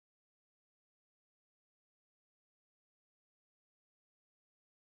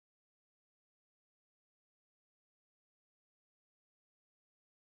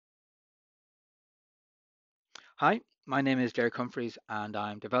Hi, my name is Derek Humphreys and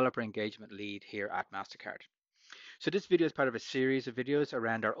I'm Developer Engagement Lead here at Mastercard. So this video is part of a series of videos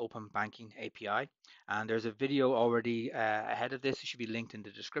around our open banking API. And there's a video already ahead of this. It should be linked in the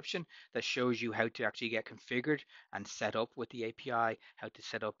description that shows you how to actually get configured and set up with the API, how to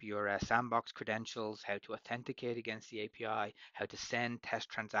set up your sandbox credentials, how to authenticate against the API, how to send test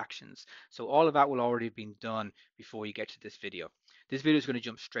transactions. So all of that will already have been done before you get to this video. This video is going to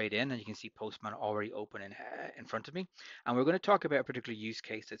jump straight in and you can see Postman already open in front of me. And we're going to talk about a particular use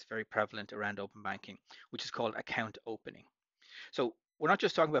case that's very prevalent around open banking, which is called account opening. So we're not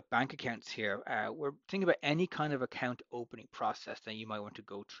just talking about bank accounts here. We're thinking about any kind of account opening process that you might want to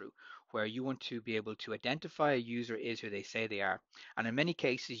go through, where you want to be able to identify a user is who they say they are. And in many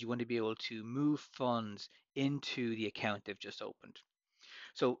cases, you want to be able to move funds into the account they've just opened.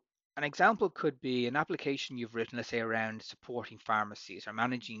 So an example could be an application you've written, let's say, around supporting pharmacies or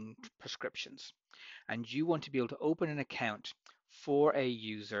managing prescriptions, and you want to be able to open an account for a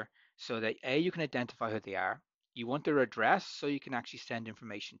user so that A, you can identify who they are. You want their address so you can actually send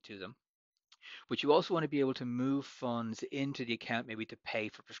information to them. But you also want to be able to move funds into the account maybe to pay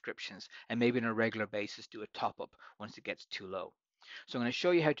for prescriptions and maybe on a regular basis do a top up once it gets too low. So I'm going to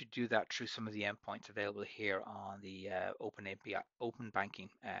show you how to do that through some of the endpoints available here on the Open API, Open Banking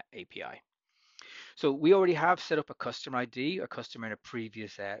API. So we already have set up a customer ID, a customer in a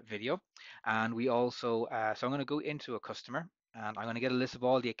previous video. And we also, so I'm going to go into a customer and I'm going to get a list of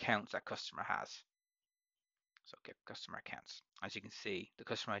all the accounts that customer has. So get customer accounts. As you can see, the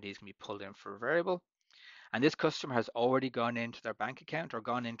customer ID is going to be pulled in for a variable. And this customer has already gone into their bank account or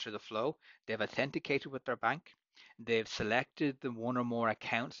gone into the flow. They've authenticated with their bank. They've selected the one or more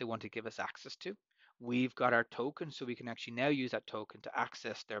accounts they want to give us access to. We've got our token, so we can actually now use that token to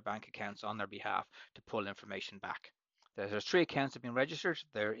access their bank accounts on their behalf to pull information back. There's three accounts that have been registered.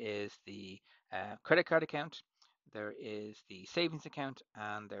 There is the credit card account, there is the savings account,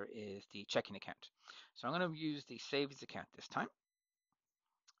 and there is the checking account. So I'm going to use the savings account this time.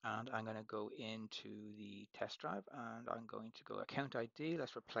 And I'm going to go into the test drive and I'm going to go account ID.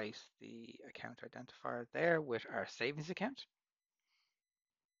 Let's replace the account identifier there with our savings account.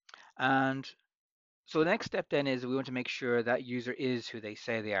 And so the next step then is we want to make sure that user is who they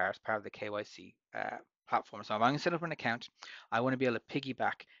say they are as part of the KYC platform. So if I'm going to set up an account, I want to be able to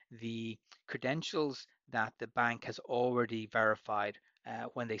piggyback the credentials that the bank has already verified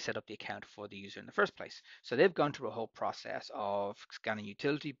when they set up the account for the user in the first place. So they've gone through a whole process of scanning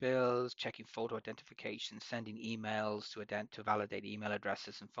utility bills, checking photo identification, sending emails to validate email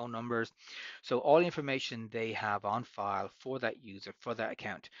addresses and phone numbers. So all the information they have on file for that user, for that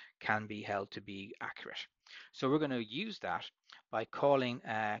account, can be held to be accurate. So we're going to use that by calling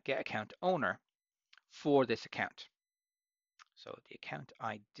get account owner for this account. So the account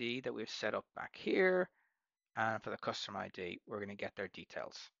ID that we've set up back here, and for the customer ID, we're going to get their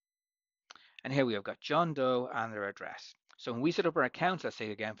details. And here we have got John Doe and their address. So when we set up our accounts, let's say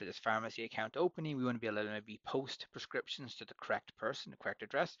again for this pharmacy account opening, we want to be able to maybe post prescriptions to the correct person, the correct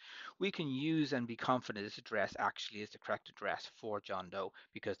address. We can use and be confident this address actually is the correct address for John Doe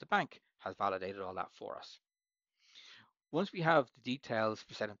because the bank has validated all that for us. Once we have the details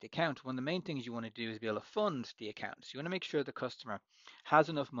for setting up the account, one of the main things you want to do is be able to fund the account. So you want to make sure the customer has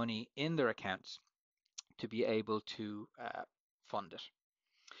enough money in their accounts to be able to fund it.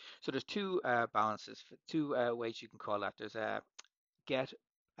 So there's two balances, two ways you can call that. There's a get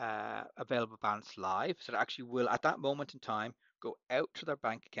available balance live, so that actually will at that moment in time go out to their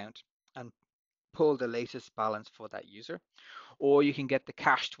bank account and pull the latest balance for that user. Or you can get the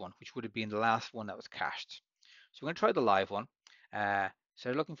cached one, which would have been the last one that was cached. So we're going to try the live one. So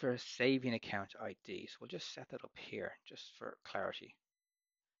they're looking for a saving account ID. So we'll just set that up here just for clarity.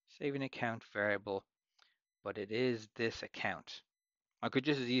 Saving account variable, but it is this account. I could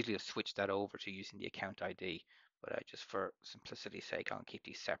just as easily have switched that over to using the account ID, but just for simplicity's sake, I'll keep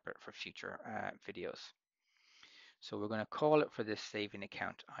these separate for future videos. So we're going to call it for this saving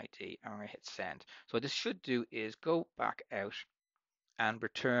account ID and we're going to hit send. So what this should do is go back out and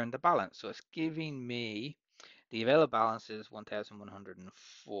return the balance. So it's giving me the available balance is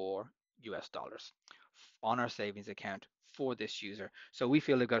 1,104 US dollars on our savings account for this user. So we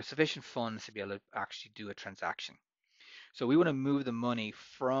feel they've got sufficient funds to be able to actually do a transaction. So we want to move the money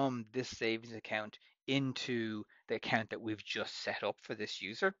from this savings account into the account that we've just set up for this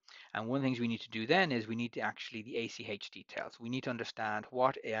user. And one of the things we need to do then is we need to actually the ACH details. We need to understand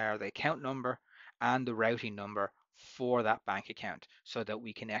what are the account number and the routing number for that bank account so that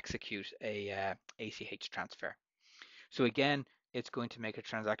we can execute a ACH transfer. So again, it's going to make a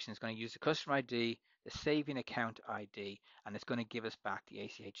transaction. It's going to use the customer ID, the saving account ID, and it's going to give us back the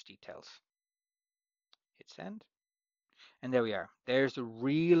ACH details. Hit send. And there we are. There's the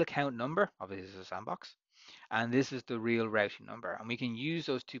real account number. Obviously, this is a sandbox. And this is the real routing number. And we can use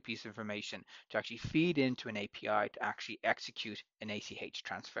those two pieces of information to actually feed into an API to actually execute an ACH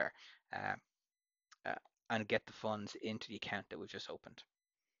transfer uh, uh, and get the funds into the account that we've just opened.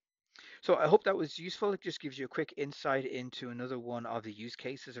 So I hope that was useful. It just gives you a quick insight into another one of the use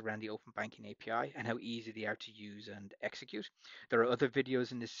cases around the Open Banking API and how easy they are to use and execute. There are other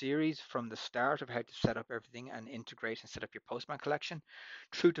videos in this series from the start of how to set up everything and integrate and set up your Postman collection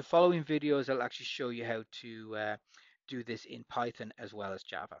through to following videos that'll actually show you how to do this in Python as well as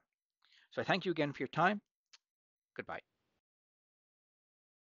Java. So I thank you again for your time. Goodbye.